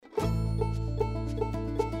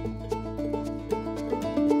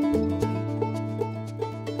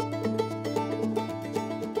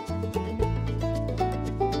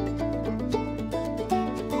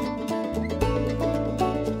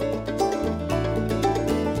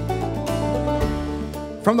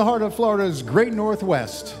From the heart of Florida's great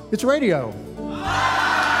Northwest, it's radio.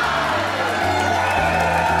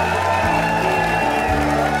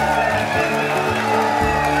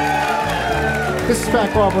 This is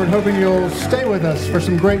Pat Crawford, hoping you'll stay with us for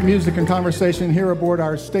some great music and conversation here aboard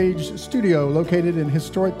our stage studio located in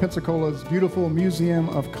historic Pensacola's beautiful Museum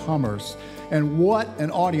of Commerce. And what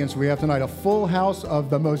an audience we have tonight, a full house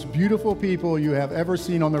of the most beautiful people you have ever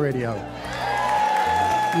seen on the radio.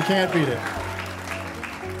 You can't beat it.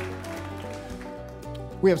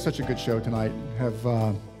 We have such a good show tonight. We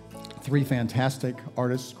have three fantastic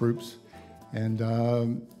artists, groups,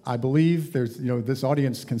 and I believe there's, this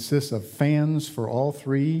audience consists of fans for all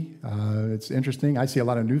three. It's interesting. I see a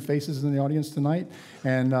lot of new faces in the audience tonight,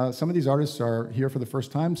 and some of these artists are here for the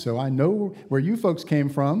first time, so I know where you folks came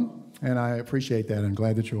from, and I appreciate that. I'm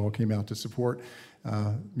glad that you all came out to support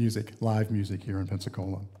music, live music here in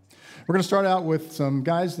Pensacola. We're going to start out with some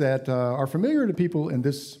guys that are familiar to people in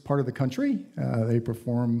this part of the country. They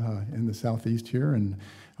perform in the southeast here and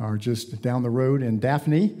are just down the road in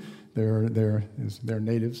Daphne. They're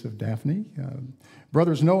natives of Daphne.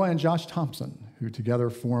 Brothers Noah and Josh Thompson, who together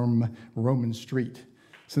form Roman Street.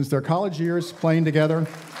 Since their college years playing together,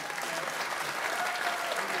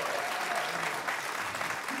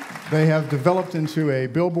 they have developed into a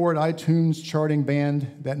Billboard iTunes charting band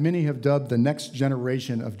that many have dubbed the next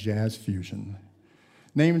generation of jazz fusion.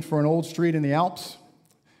 Named for an old street in the Alps,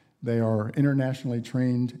 they are internationally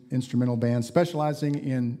trained instrumental band specializing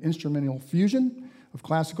in instrumental fusion of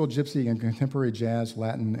classical, gypsy, and contemporary jazz,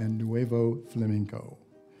 Latin, and Nuevo Flamenco.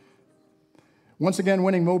 Once again,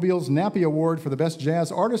 winning Mobile's NAPI Award for the Best Jazz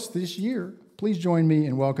Artist this year, please join me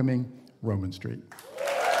in welcoming Roman Street.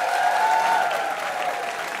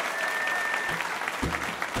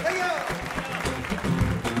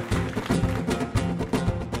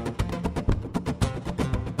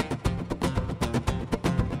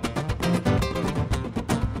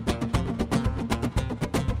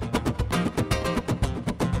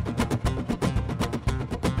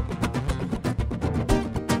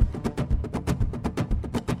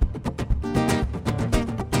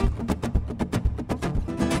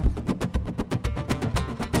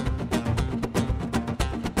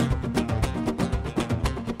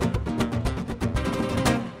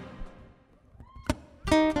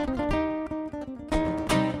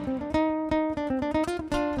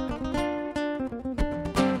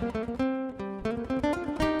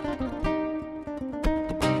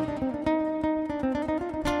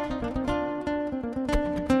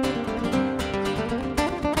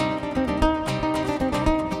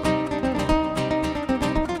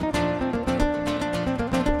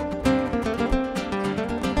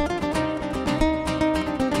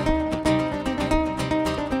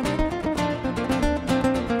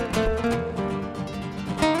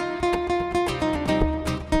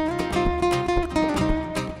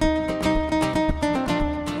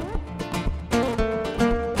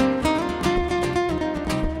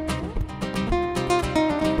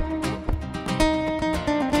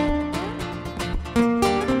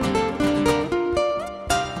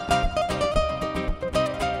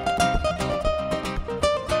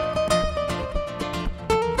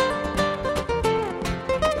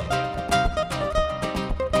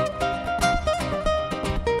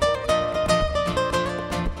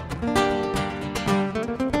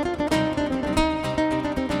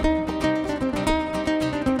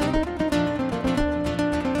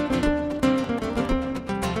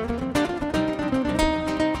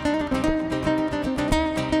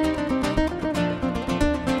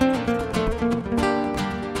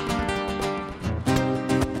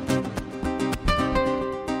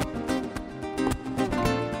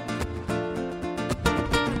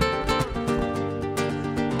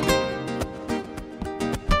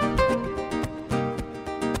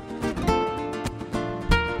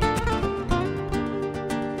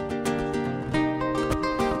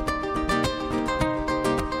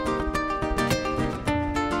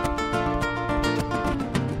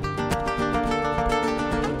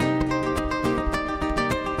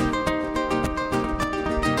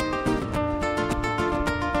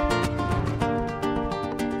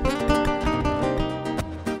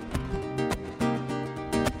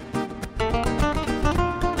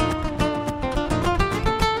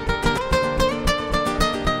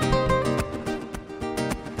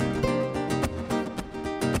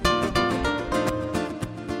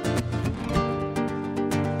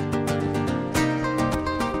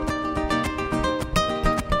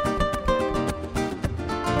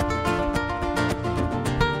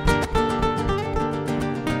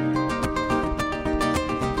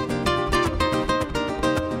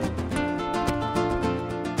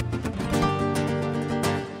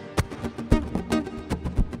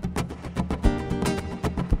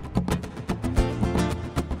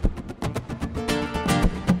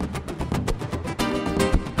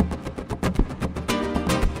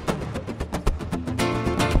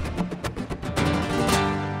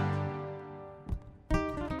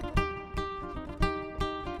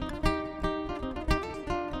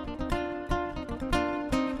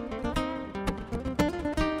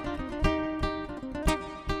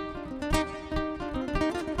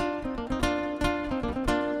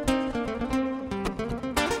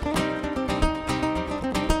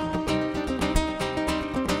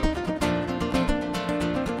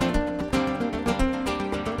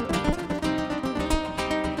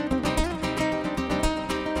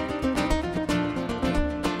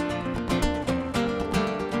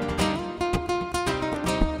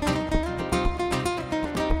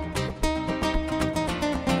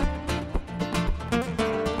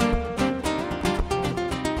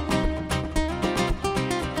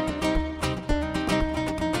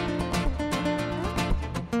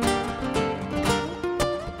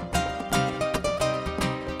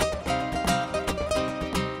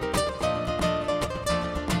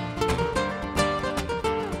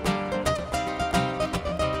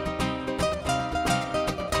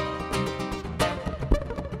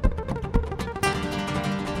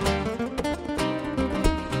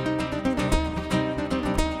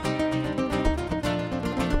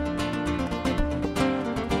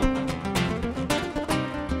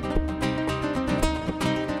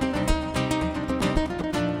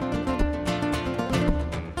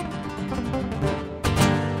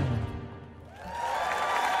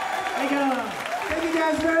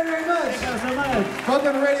 guys very, very much. Thank you so much.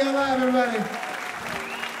 Welcome to Radio Live, everybody.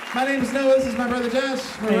 My name is Noah. This is my brother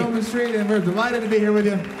Josh. We're Roman Street, and we're delighted to be here with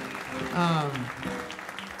you.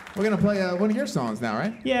 We're going to play one of your songs now,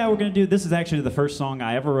 right? Yeah, we're going to do, this is actually the first song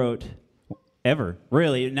I ever wrote, ever,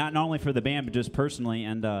 really, not only for the band, but just personally,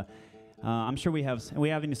 and I'm sure we have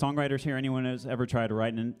any songwriters here? Anyone who's ever tried to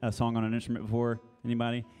write a song on an instrument before?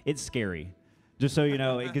 Anybody? It's scary. Just so you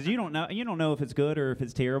know, because you don't know if it's good or if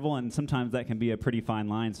it's terrible, and sometimes that can be a pretty fine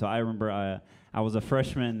line. So I remember I was a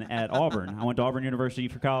freshman at Auburn. I went to Auburn University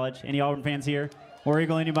for college. Any Auburn fans here? War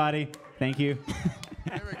Eagle, anybody? Thank you.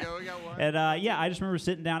 There we go, we got one. And yeah, I just remember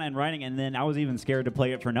sitting down and writing, and then I was even scared to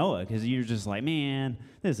play it for Noah because you're just like, man,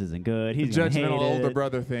 this isn't good. He's gonna hate it. Judgmental older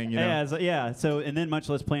brother thing, you know. Yeah. So and then much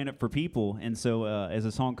less playing it for people, and so as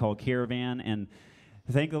a song called Caravan, and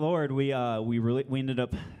thank the Lord, we ended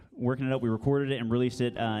up working it up. We recorded it and released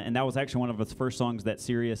it, and that was actually one of the first songs that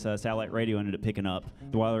Sirius Satellite Radio ended up picking up,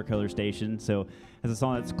 the Watercolor station. So as a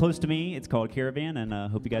song that's close to me, it's called Caravan,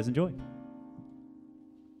 and hope you guys enjoy.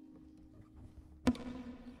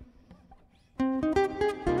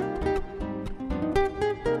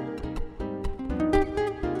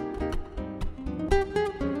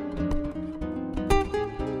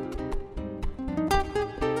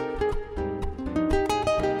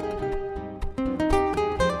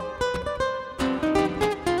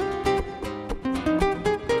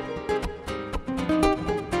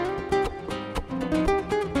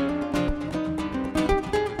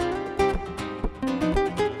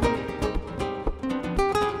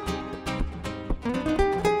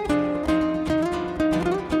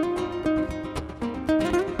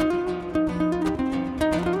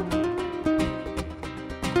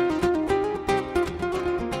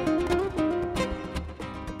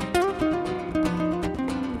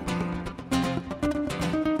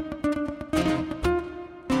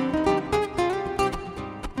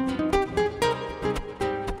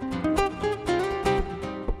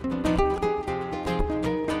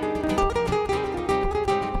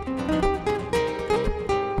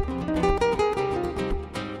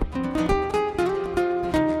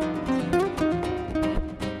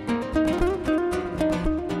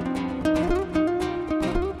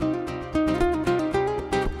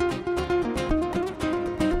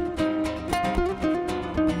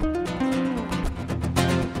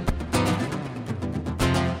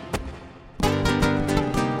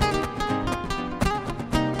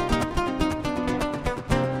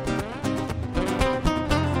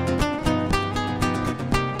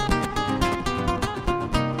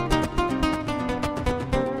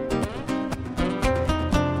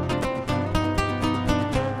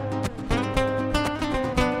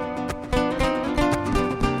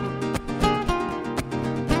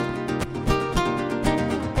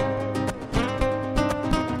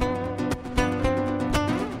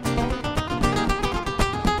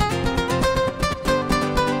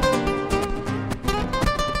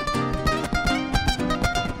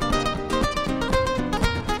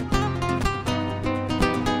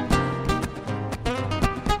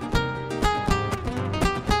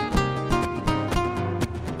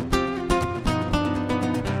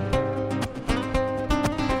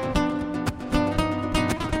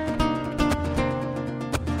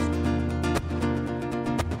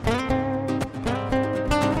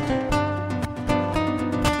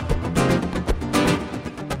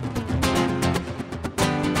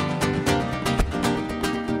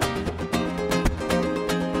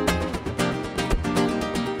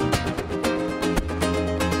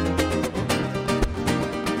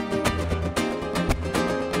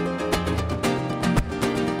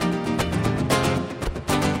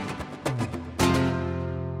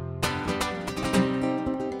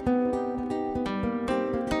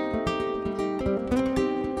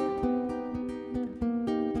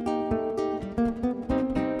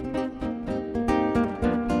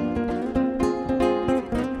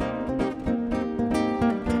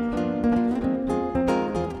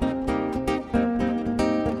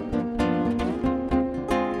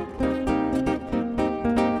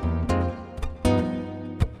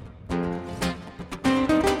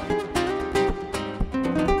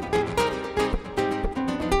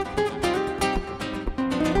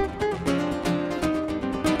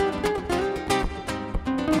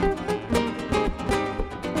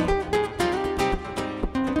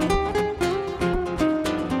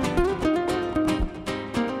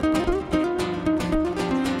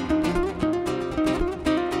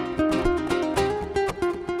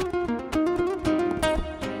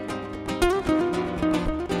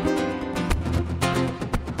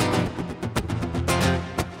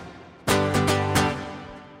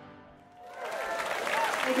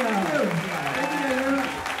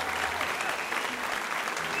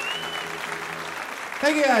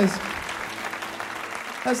 Thank you, guys.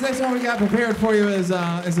 That's the next song we got prepared for you is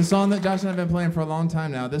a song that Josh and I have been playing for a long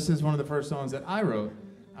time now. This is one of the first songs that I wrote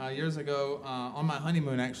years ago on my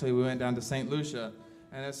honeymoon. Actually, we went down to St. Lucia,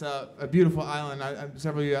 and it's a beautiful island.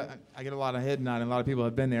 Several of you, I get a lot of head nod, and a lot of people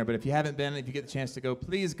have been there. But if you haven't been, if you get the chance to go,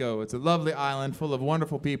 please go. It's a lovely island full of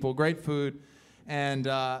wonderful people, great food, and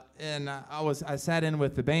I sat in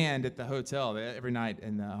with the band at the hotel every night,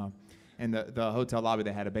 and in the hotel lobby,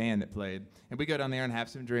 they had a band that played. And we'd go down there and have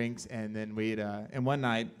some drinks, and then and one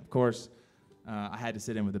night, of course, I had to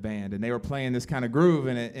sit in with the band. And they were playing this kind of groove,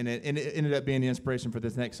 and it ended up being the inspiration for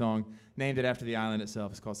this next song, named it after the island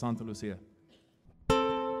itself. It's called Santa Lucia.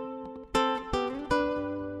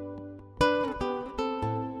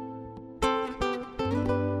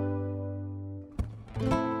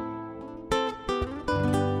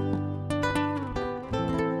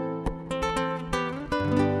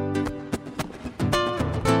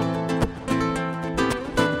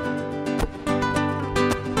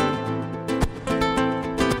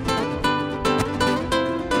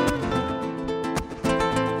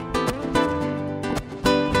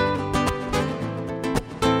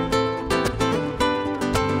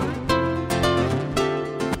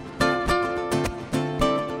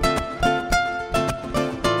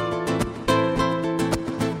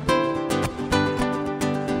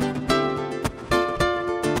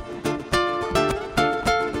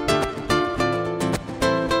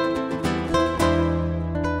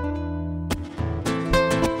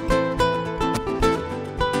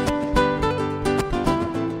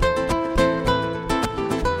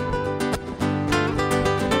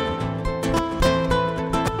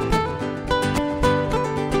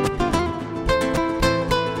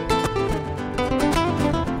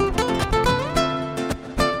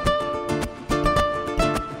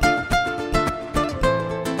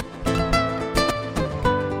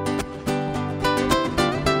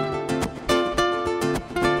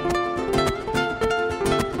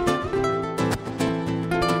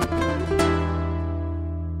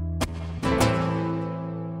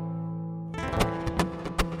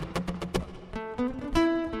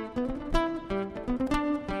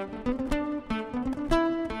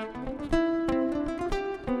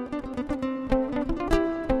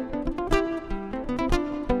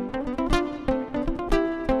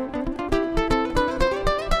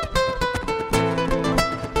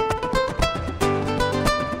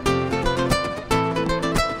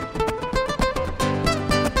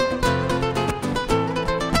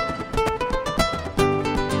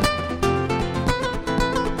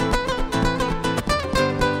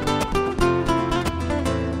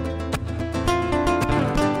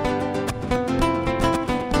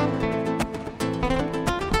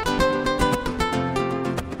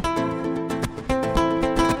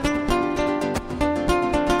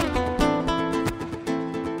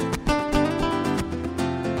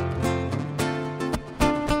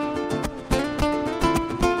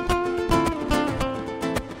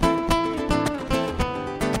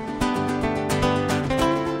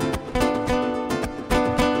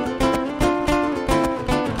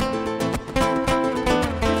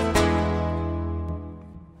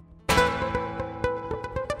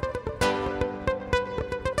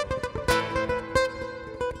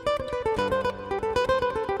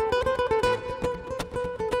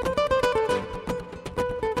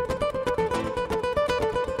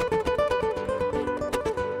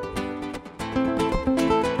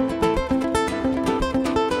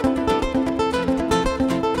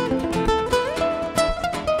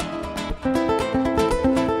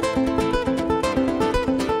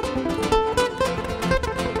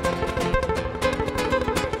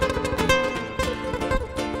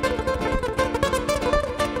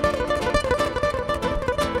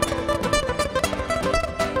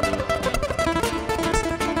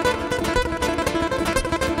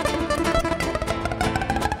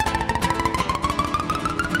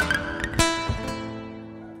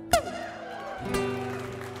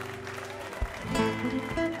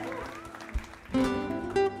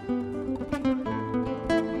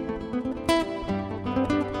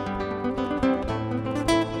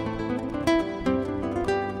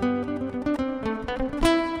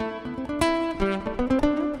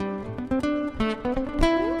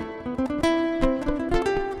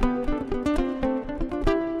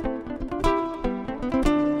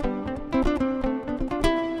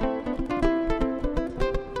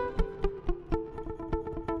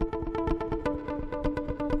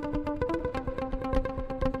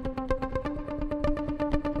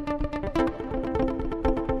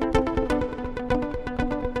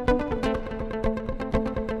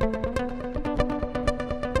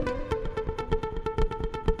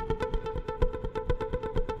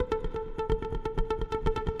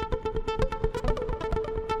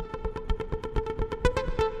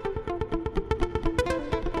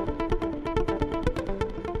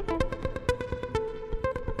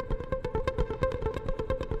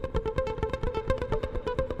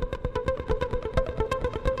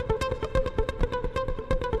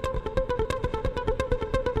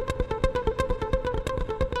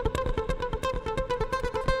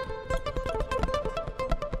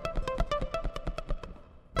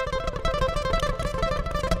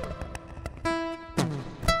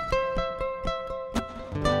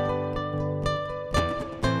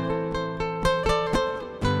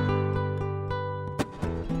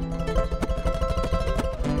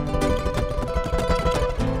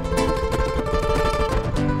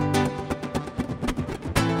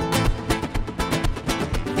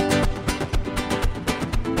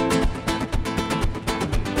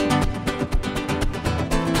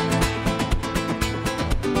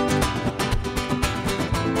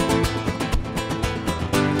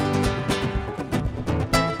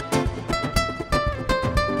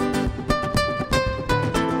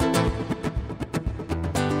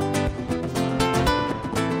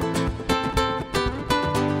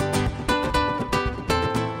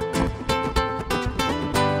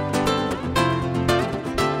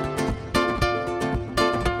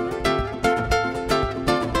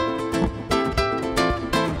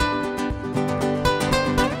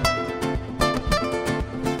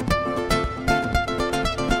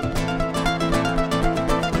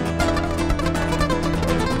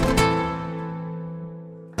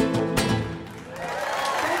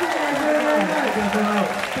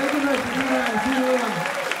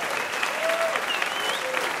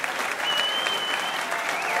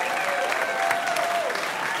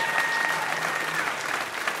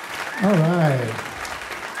 All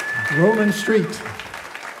right. Roland Street.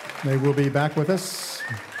 They will be back with us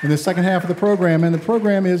in the second half of the program. And the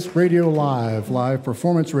program is Radio Live, live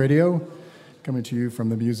performance radio, coming to you from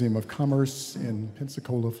the Museum of Commerce in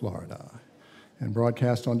Pensacola, Florida. And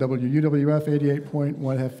broadcast on WUWF 88.1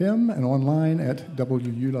 FM and online at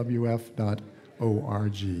WUWF.org.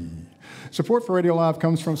 Support for Radio Live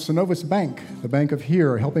comes from Synovus Bank, the bank of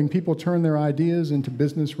here, helping people turn their ideas into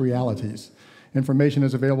business realities. Information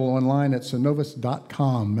is available online at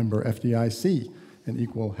synovus.com, member FDIC, an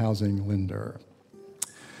equal housing lender.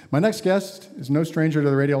 My next guest is no stranger to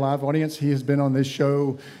the Radio Live audience. He has been on this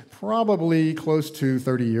show probably close to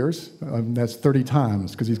 30 years. That's 30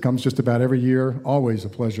 times, because he comes just about every year. Always a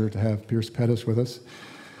pleasure to have Pierce Pettis with us.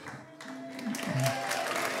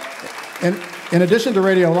 And in addition to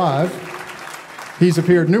Radio Live, he's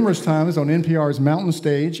appeared numerous times on NPR's Mountain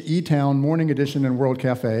Stage, E-Town, Morning Edition, and World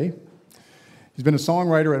Cafe. He's been a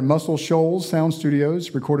songwriter at Muscle Shoals Sound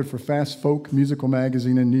Studios, recorded for Fast Folk Musical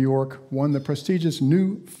Magazine in New York, won the prestigious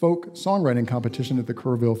New Folk Songwriting Competition at the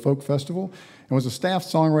Kerrville Folk Festival, and was a staff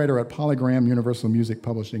songwriter at Polygram Universal Music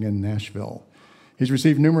Publishing in Nashville. He's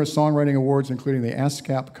received numerous songwriting awards, including the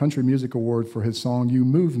ASCAP Country Music Award for his song You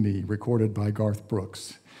Move Me, recorded by Garth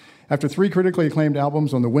Brooks. After 3 critically acclaimed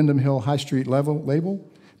albums on the Windham Hill High Street label,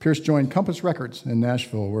 Pierce joined Compass Records in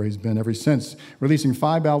Nashville, where he's been ever since, releasing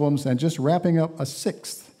 5 albums and just wrapping up a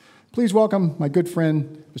 6th. Please welcome my good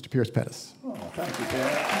friend, Mr. Pierce Pettis. Oh, thank you, Pat.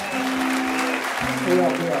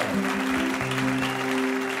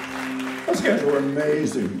 Those guys were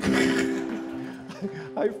amazing.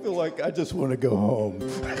 I feel like I just want to go home.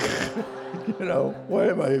 You know, why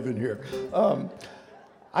am I even here?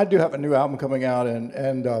 I do have a new album coming out,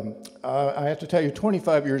 and I have to tell you,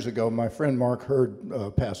 25 years ago, my friend Mark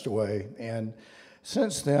Hurd passed away, and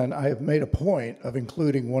since then, I have made a point of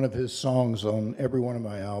including one of his songs on every one of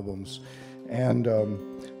my albums, and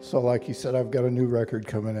so like he said, I've got a new record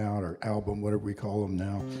coming out, or album, whatever we call them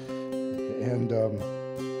now, and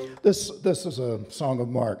this is a song of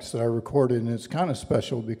Mark's that I recorded, and it's kind of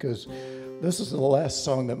special because this is the last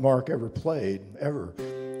song that Mark ever played, ever.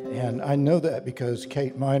 And I know that because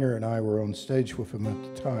Kate Miner and I were on stage with him at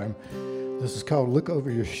the time. This is called Look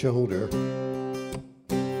Over Your Shoulder.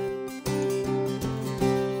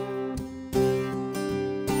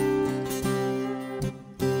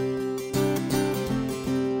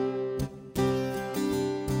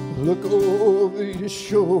 Look over your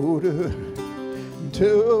shoulder and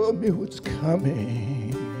tell me what's coming.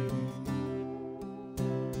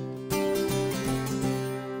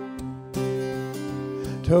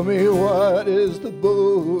 Tell me what is the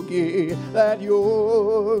bogey that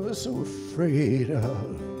you're so afraid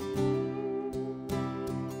of.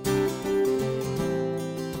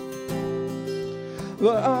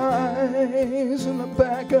 The eyes in the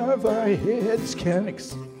back of our heads can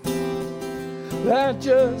explain that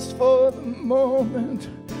just for the moment,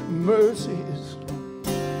 mercies.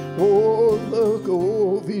 Oh, look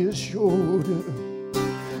over your shoulder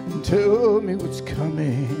and tell me what's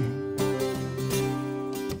coming.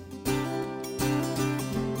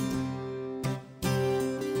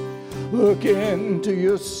 Look into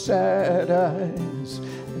your sad eyes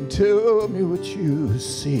and tell me what you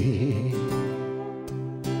see.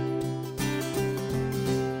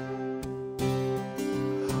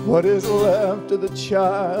 What is left of the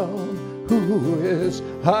child who is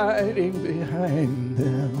hiding behind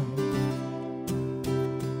them?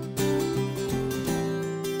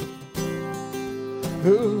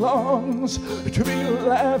 Who longs to be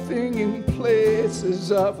laughing in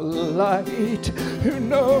places of light? Who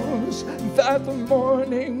knows that the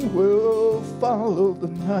morning will follow the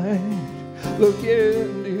night? Look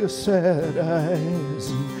into your sad eyes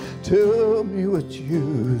and tell me what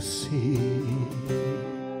you see.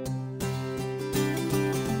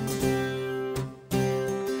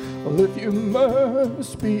 Well, if you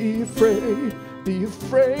must be afraid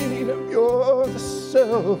of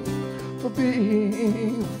yourself, for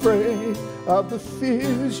being afraid of the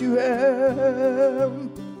fears you have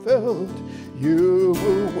felt. You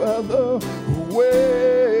will weather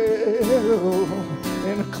well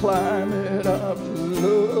in a climate of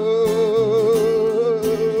love.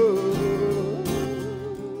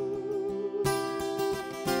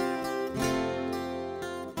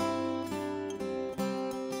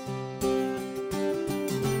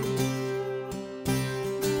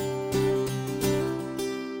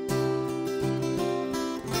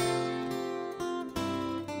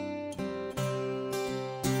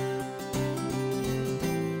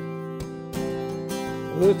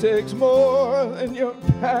 It takes more than your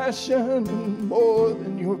passion and more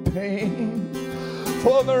than your pain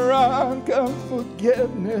for the rock of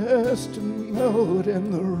forgiveness to melt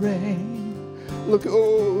in the rain. Look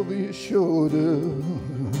over your shoulder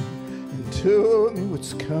and tell me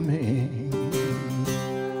what's coming.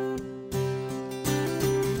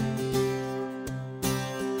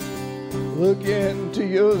 Look into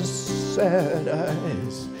your sad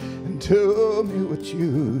eyes and tell me what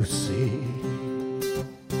you see.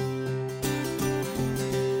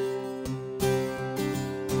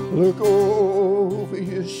 Look over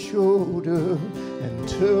your shoulder and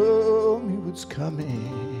tell me what's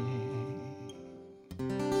coming.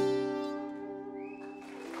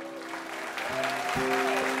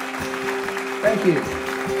 Thank you.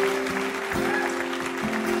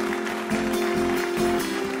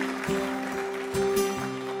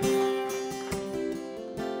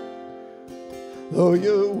 Though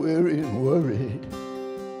you're weary and worried,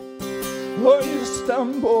 though you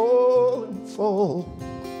stumble and fall,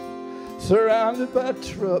 surrounded by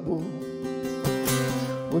trouble,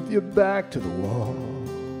 with your back to the wall.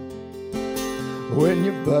 When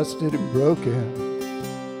you're busted and broken,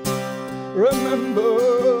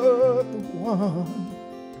 remember the one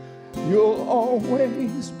you'll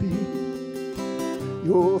always be,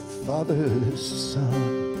 your Father's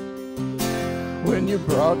son. When you're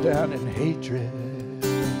brought down in hatred,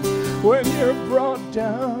 when you're brought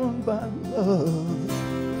down by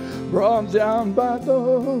love, brought down by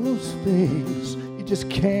those things you just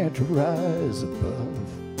can't rise above.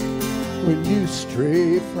 When you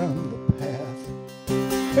stray from the path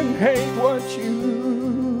and hate what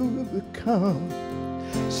you become,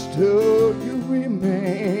 still you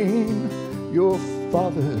remain your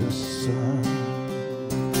Father's son.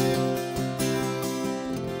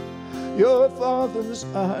 Your Father's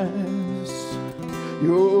eyes,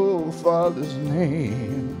 your Father's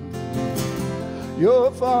name,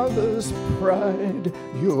 your Father's pride,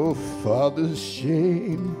 your Father's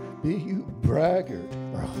shame. Be you braggart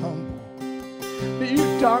or humble, be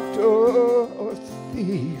you doctor or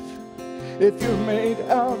thief, if you're made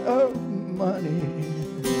out of money,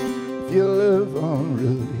 if you live on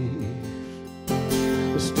relief,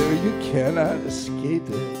 but still you cannot escape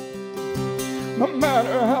it. No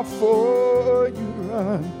matter how far you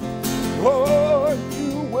run, oh,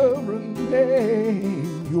 you will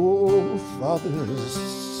remain your Father's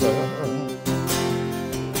son.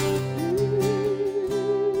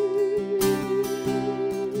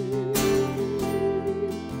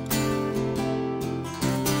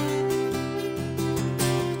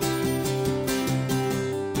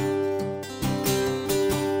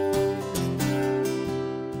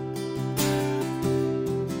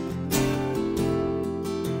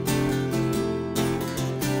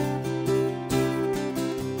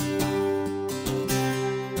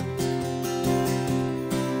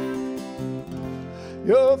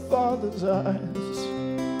 Your Father's eyes.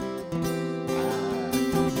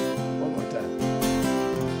 One more time.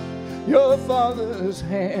 Your Father's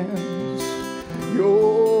hands,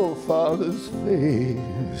 your Father's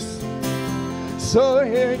face. So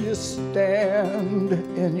here you stand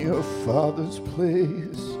in your Father's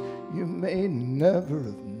place. You may never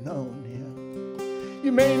have known him.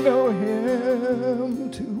 You may know him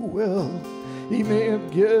too well. He may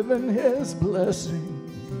have given his blessing.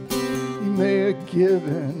 May have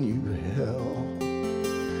given you hell,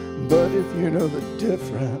 but if you know the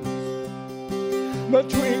difference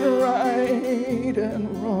between right and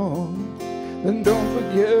wrong, then don't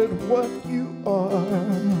forget what you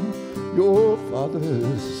are, your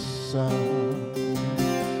Father's son.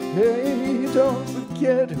 Hey, don't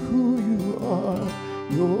forget who you are,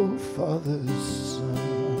 your Father's son.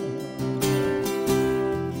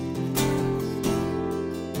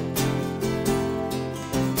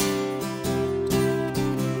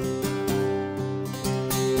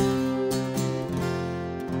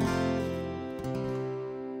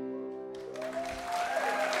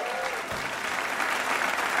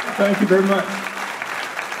 Thank you very much.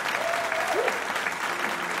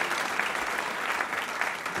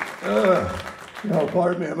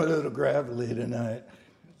 Pardon me, I'm a little gravelly tonight.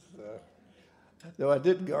 Though I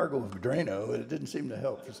did gargle with Drano, it didn't seem to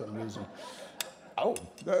help for some reason. Oh,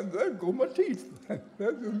 there go my teeth.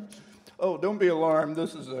 Oh, don't be alarmed.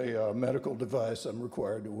 This is a medical device I'm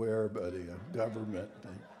required to wear by the government.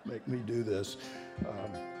 They make me do this.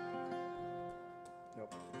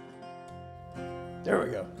 Nope. There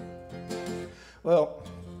we go. Well,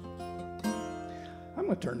 I'm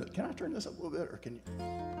going to turn it. Can I turn this up a little bit, or can you?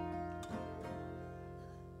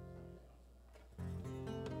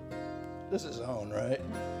 This is on, right?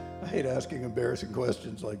 I hate asking embarrassing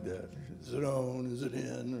questions like that. Is it on? Is it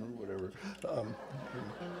in? Or whatever.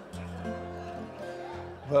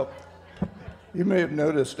 Well, You may have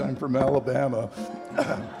noticed I'm from Alabama.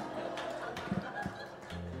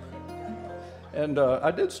 And I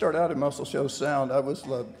did start out in Muscle Shoals Sound. I was,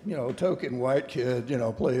 a token white kid,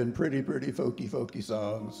 playing pretty folky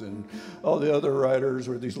songs. And all the other writers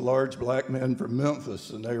were these large black men from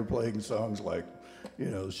Memphis, and they were playing songs like,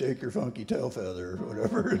 Shake Your Funky Tail Feather or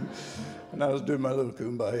whatever. And I was doing my little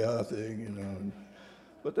kumbaya thing,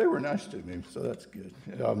 But they were nice to me, so that's good.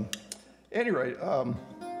 At any rate,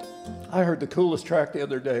 I heard the coolest track the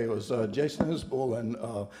other day. It was Jason Isbell and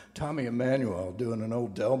Tommy Emmanuel doing an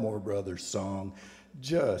old Delmore Brothers song.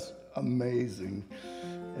 Just amazing.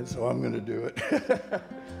 And so I'm going to do it.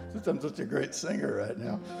 Since I'm such a great singer right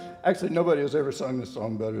now. Actually, nobody has ever sung this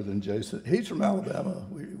song better than Jason. He's from Alabama.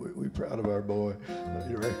 We're proud of our boy.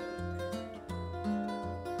 You ready?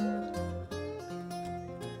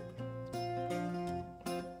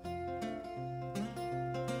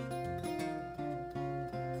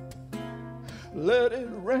 Let it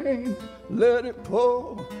rain, let it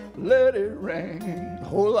pour, let it rain, a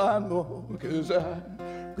whole lot more, 'cause I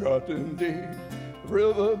got them deep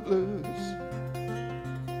river blues.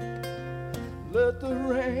 Let the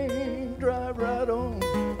rain drive right on,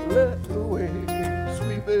 let the waves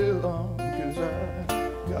sweep along, 'cause I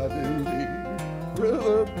got them deep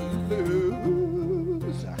river blues.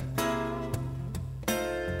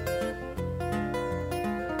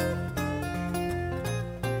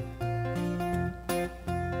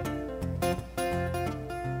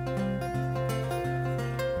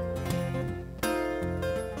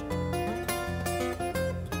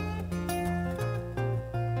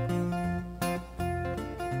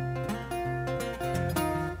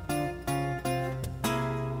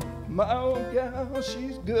 My old gal,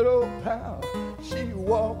 she's good old pal. She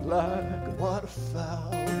walk like a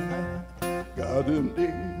waterfowl. Got them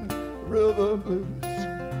deep river blues.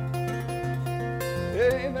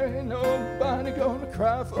 Hey, there ain't nobody gonna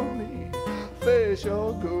cry for me. Fish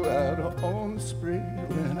all go out on the spree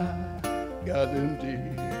when I got them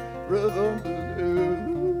deep river blues.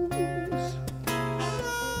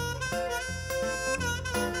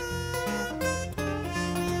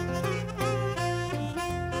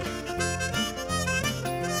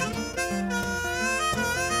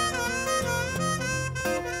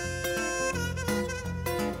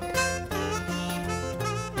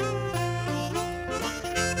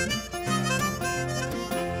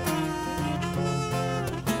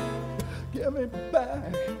 Give me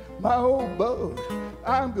back my old boat.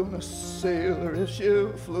 I'm gonna sail her if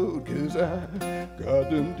she'll float, 'cause I got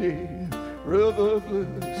them deep river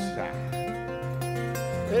blues.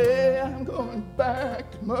 Hey, I'm going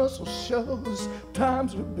back to Muscle Shoals.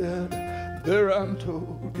 Times were better there, I'm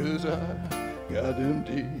told, 'cause I got them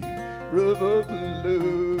deep river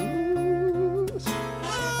blues.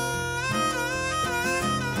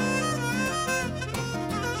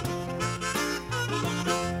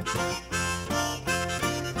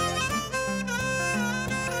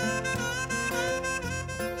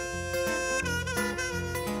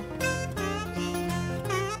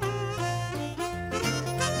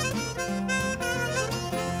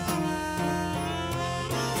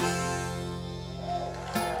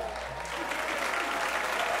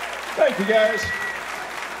 Thank you, guys.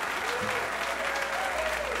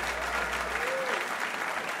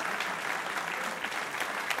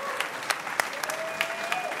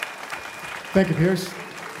 Thank you, Pierce.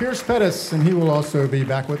 Pierce Pettis, and he will also be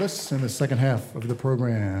back with us in the second half of the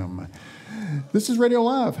program. This is Radio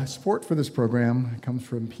Live. Support for this program comes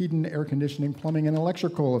from Peden Air Conditioning, Plumbing, and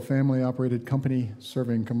Electrical, a family-operated company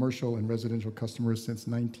serving commercial and residential customers since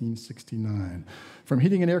 1969. From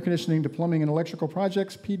heating and air conditioning to plumbing and electrical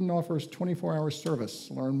projects, Peden offers 24-hour service.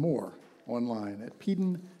 Learn more online at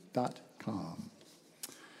peden.com.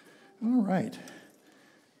 All right.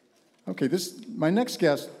 Okay, my next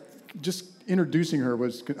guest, just introducing her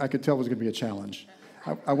I could tell was going to be a challenge.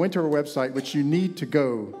 I went to her website, which you need to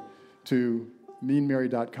go to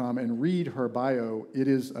meanmary.com and read her bio. It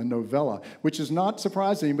is a novella, which is not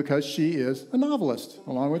surprising because she is a novelist,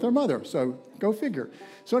 along with her mother. So go figure.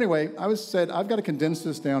 So anyway, I've got to condense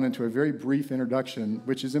this down into a very brief introduction,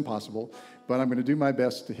 which is impossible, but I'm going to do my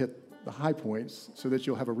best to hit the high points so that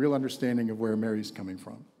you'll have a real understanding of where Mary's coming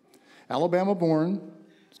from. Alabama born,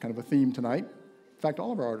 it's kind of a theme tonight. In fact,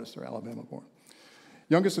 all of our artists are Alabama born.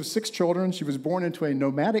 Youngest of 6 children, she was born into a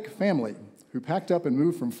nomadic family who packed up and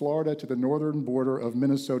moved from Florida to the northern border of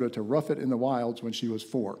Minnesota to rough it in the wilds when she was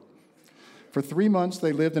 4. For 3 months,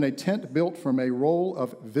 they lived in a tent built from a roll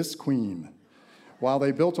of visqueen, while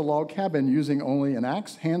they built a log cabin using only an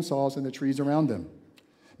axe, handsaws, and the trees around them.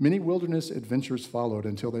 Many wilderness adventures followed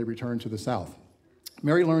until they returned to the South.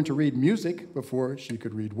 Mary learned to read music before she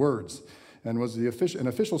could read words. and was an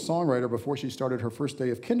official songwriter before she started her first day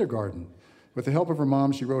of kindergarten. With the help of her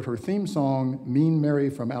mom, she wrote her theme song, Mean Mary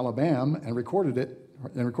from Alabama, and recorded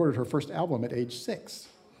her first album at age 6.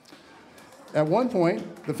 At one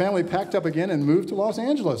point, the family packed up again and moved to Los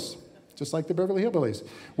Angeles, just like the Beverly Hillbillies,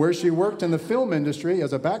 where she worked in the film industry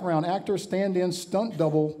as a background actor, stand-in, stunt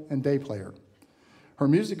double, and day player. Her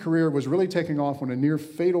music career was really taking off when a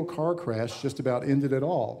near-fatal car crash just about ended it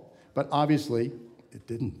all. But obviously, it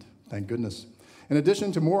didn't, thank goodness. In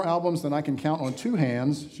addition to more albums than I can count on 2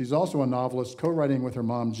 hands, she's also a novelist, co-writing with her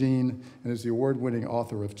mom, Jean, and is the award-winning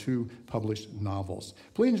author of 2 published novels.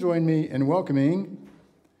 Please join me in welcoming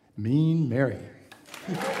Mean Mary.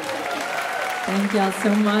 Thank y'all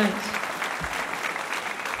so much.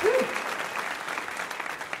 Whew.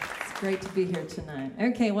 It's great to be here tonight.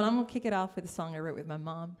 Okay, well, I'm going to kick it off with a song I wrote with my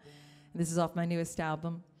mom. This is off my newest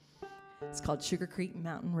album. It's called Sugar Creek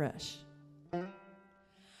Mountain Rush.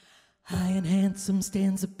 High and handsome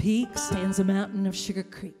stands a peak, stands a mountain of Sugar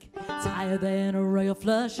Creek. It's higher than a royal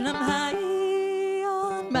flush, and I'm high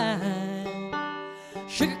on my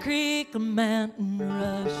Sugar Creek Mountain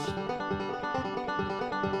Rush.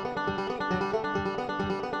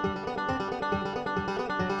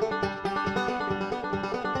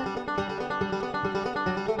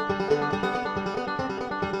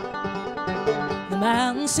 The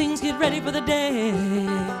mountain sings, get ready for the day.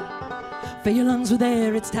 Fill your lungs with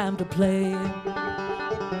air, it's time to play.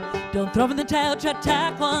 Don't throw in the towel, try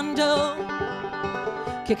taekwondo.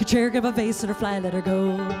 Kick a chair, give a face, let her fly, let her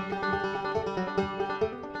go.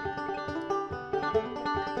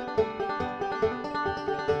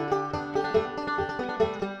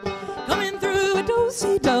 Coming through a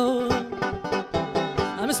do-si-do,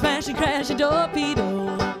 I'm a smashing, crashing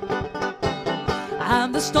torpedo.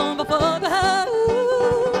 I'm the storm before the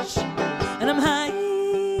hush, and I'm high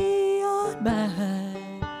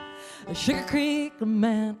Sugar Creek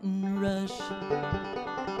Mountain Rush.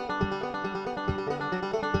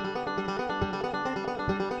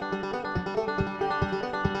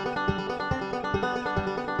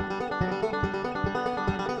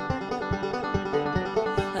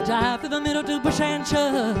 I drive through the middle to Bush and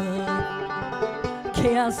Chuck.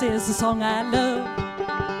 Chaos is the song I love.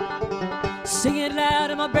 Sing it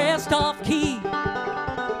loud in my best off key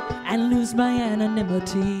and lose my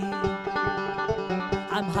anonymity.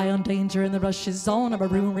 I'm high on danger and the rush is on. I'm a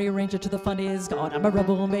room rearranger till the fun is gone. I'm a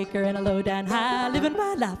rebel maker and a low down high, living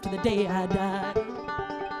my life to the day I die.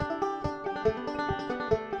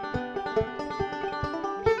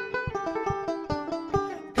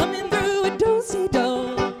 Coming through a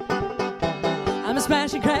do-si-do, I'm a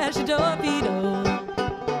smashing, crashing torpedo.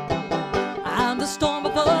 I'm the storm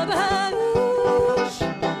before the hush,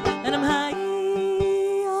 and I'm high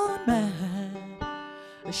on my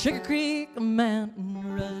Sugar Creek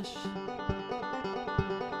Mountain Rush.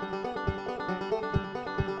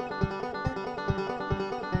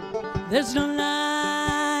 There's no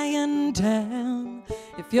lying down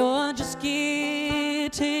if you're just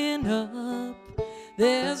getting up.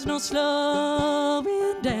 There's no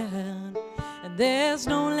slowing down, and there's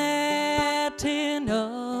no letting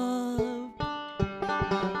up.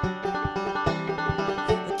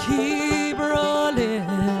 Keep rolling,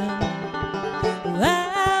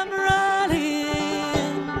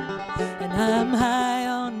 I'm high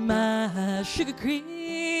on my Sugar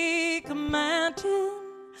Creek Mountain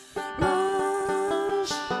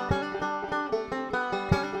Rush.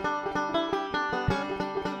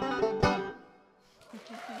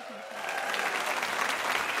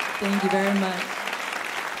 Thank you very much.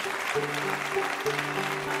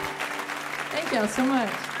 Thank y'all so much.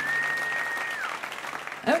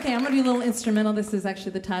 Okay, I'm going to do a little instrumental. This is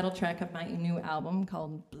actually the title track of my new album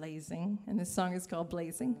called Blazing, and this song is called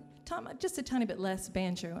Blazing. Just a tiny bit less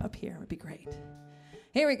banjo up here would be great.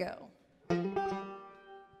 Here we go.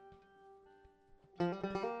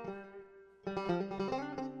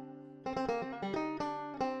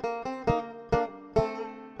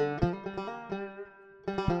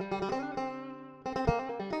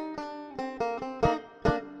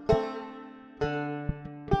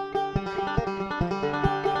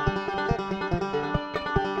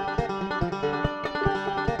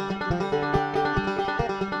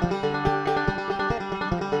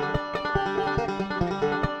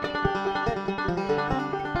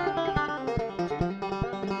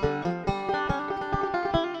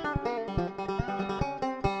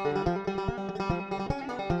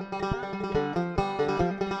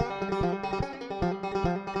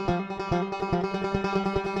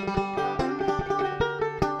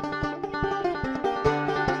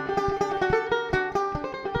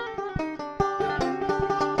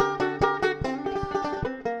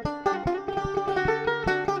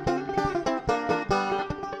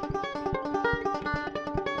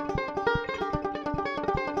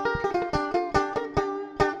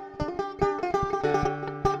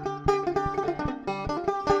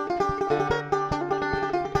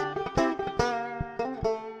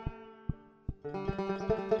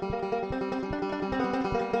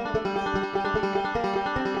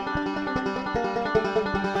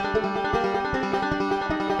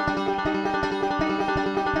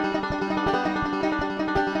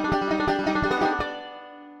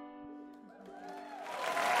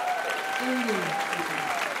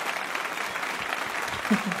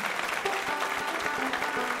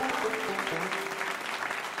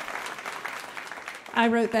 I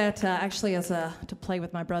wrote that actually to play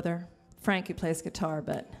with my brother, Frank, who plays guitar,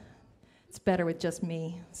 but it's better with just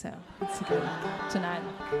me, so it's good tonight.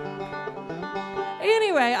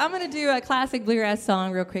 Anyway, I'm going to do a classic bluegrass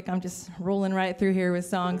song real quick. I'm just rolling right through here with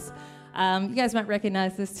songs. You guys might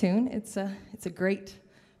recognize this tune. It's a great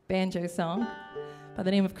banjo song by the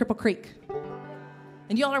name of Cripple Creek.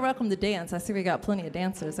 And y'all are welcome to dance. I see we got plenty of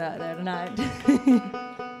dancers out there tonight.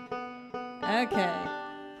 Okay.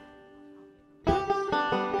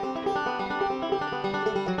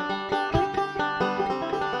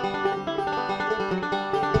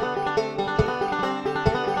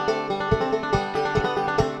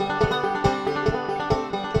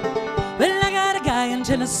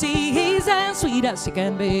 Tennessee, he's as sweet as he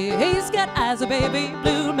can be. He's got eyes of baby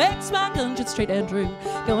blue, makes my conscience straight and true.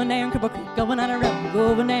 Going there in Cripple Creek, going on a run,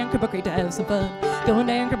 going there in Cripple Creek to have some fun. Going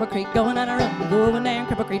there in Cripple Creek, going on a run, going there in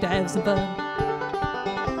Cripple Creek to have some fun.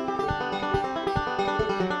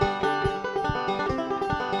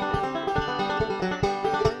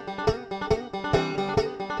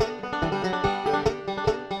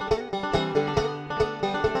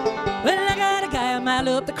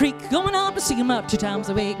 Up the creek, going up to see him up 2 times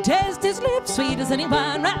a week. Taste his lips, sweet as any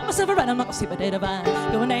wine. Wrap myself around, I'm not gonna see potato vine.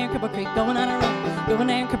 Going there in Cripple Creek, going on a run. Going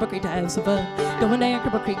there in Cripple Creek to have some fun. Going there in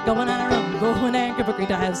Cripple Creek, going on a run. Going there in Cripple Creek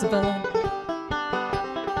to have some fun.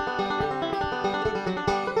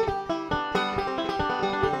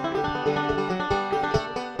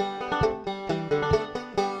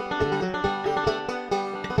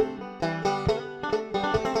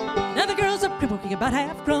 About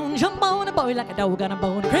half grown, jump on a boy like a dog on a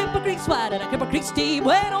bone. Cripple Creek's wide and a Cripple Creek's deep.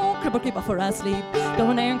 Wait on Cripple Creek before I sleep.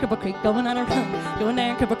 Going there in Cripple Creek, going on a run. Going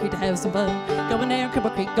there in Cripple Creek to have some fun. Going there in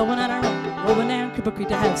Cripple Creek, going on a run. Going there in Cripple Creek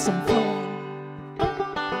to have some fun.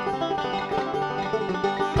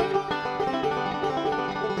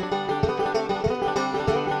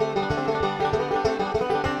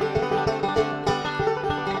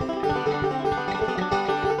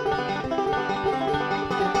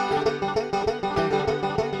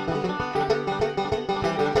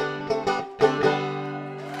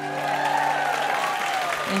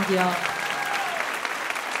 Y'all.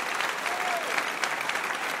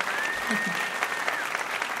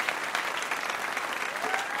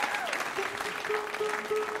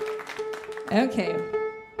 Okay.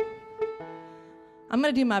 I'm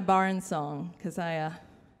going to do my barn song because I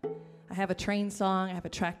have a train song, I have a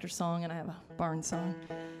tractor song, and I have a barn song.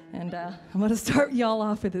 And I'm going to start y'all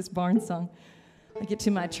off with this barn song. I'll get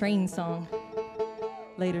to my train song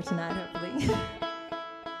later tonight, hopefully.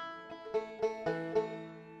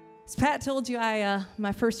 As Pat told you,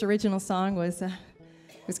 my first original song was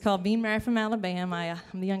called Mean Mary from Alabama.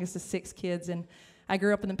 I'm the youngest of 6 kids, and I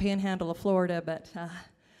grew up in the panhandle of Florida, but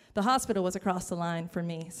the hospital was across the line for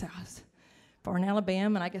me. So I was born in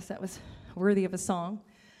Alabama, and I guess that was worthy of a song.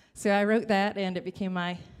 So I wrote that, and it became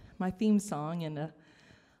my theme song. And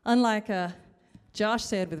unlike Josh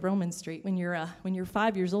said with Roman Street, when you're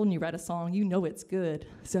 5 years old and you write a song, you know it's good,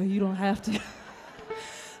 so you don't have to.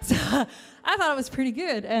 So I thought it was pretty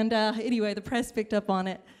good. And anyway, the press picked up on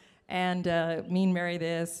it, and Mean Mary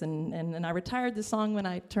this, and I retired the song when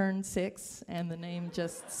I turned 6, and the name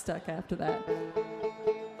just stuck after that.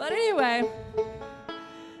 But anyway,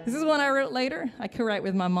 this is one I wrote later. I co-write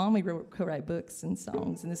with my mom. We co-write books and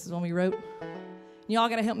songs, and this is one we wrote. Y'all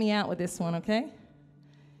got to help me out with this one, okay?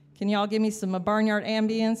 Can y'all give me some barnyard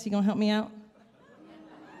ambience? You gonna help me out?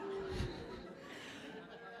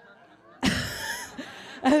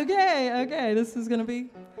 Okay, this is gonna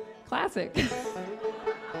be classic.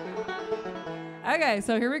 Okay,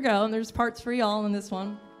 so here we go, and there's parts for y'all in this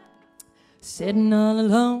one. Sitting all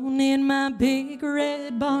alone in my big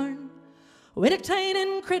red barn, with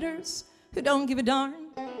entertaining critters who don't give a darn,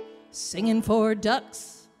 singing for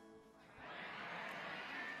ducks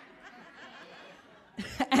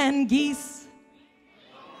and geese.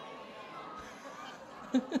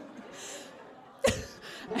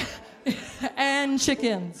 And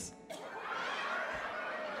chickens.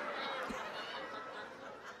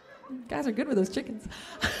 You guys are good with those chickens.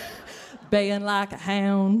 Baying like a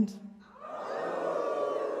hound.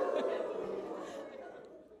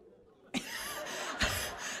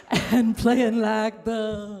 And playing like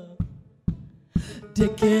the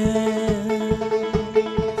Dickens.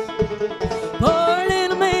 Poor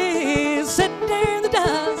little me sitting there in the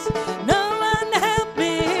dust. No one to help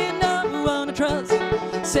me, no one to trust.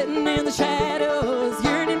 Sitting in the shadows,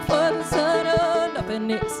 yearning for the sun. Oh,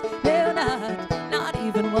 nothing is, no, not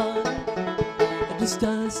even one. Just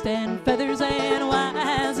dust and feathers and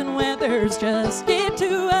wise and weathers. Just get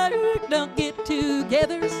to work, don't get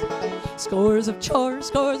togethers. Scores of chores,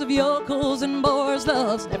 scores of yokels and bores.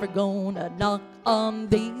 Love's never gonna knock on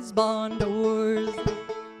these barn doors.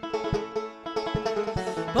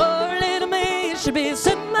 Poor little me should be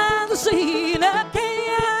sitting by the sea. No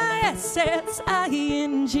K-I-S-S-I-N-G.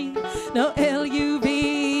 No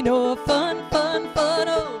L-U-V, no fun, fun, fun.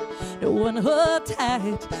 Oh, no one hold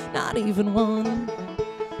tight, not even one.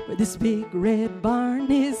 But this big red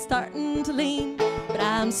barn is starting to lean. But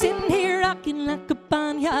I'm sitting here rocking like a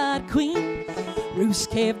barnyard queen. Roof's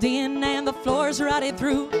caved in and the floor's rotted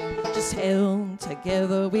through, just held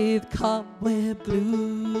together with cobweb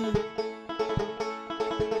glue.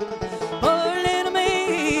 Poor little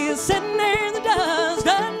me is sitting there in the dust,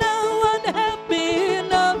 got no one to help me,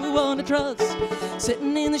 no one to trust.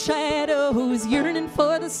 Sitting in the shadows, yearning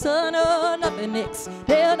for the sun. Oh, nothing X,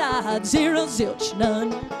 del dot, zero, zilch,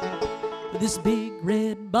 none. This big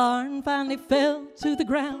red barn finally fell to the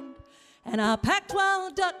ground, and I packed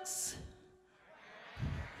wild ducks,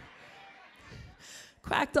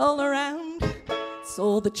 quacked all around,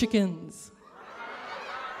 sold the chickens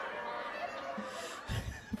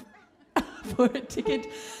for a ticket,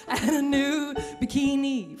 and a new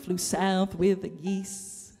bikini, flew south with the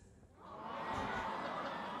geese.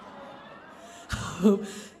 Oh,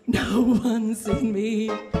 no one's seen me.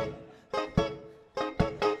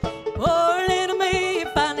 Poor little me,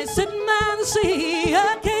 finally sitting by the sea.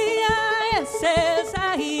 K-I-S-S-I-N-G.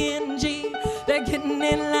 They're getting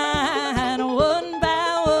in line one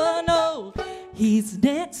by one. Oh, he's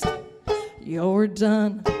next. You're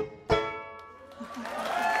done.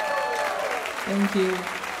 Thank you.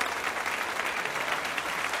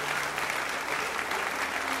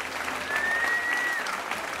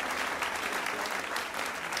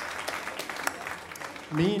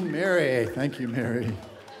 Mean Mary. Thank you, Mary.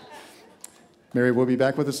 Mary will be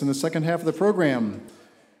back with us in the second half of the program.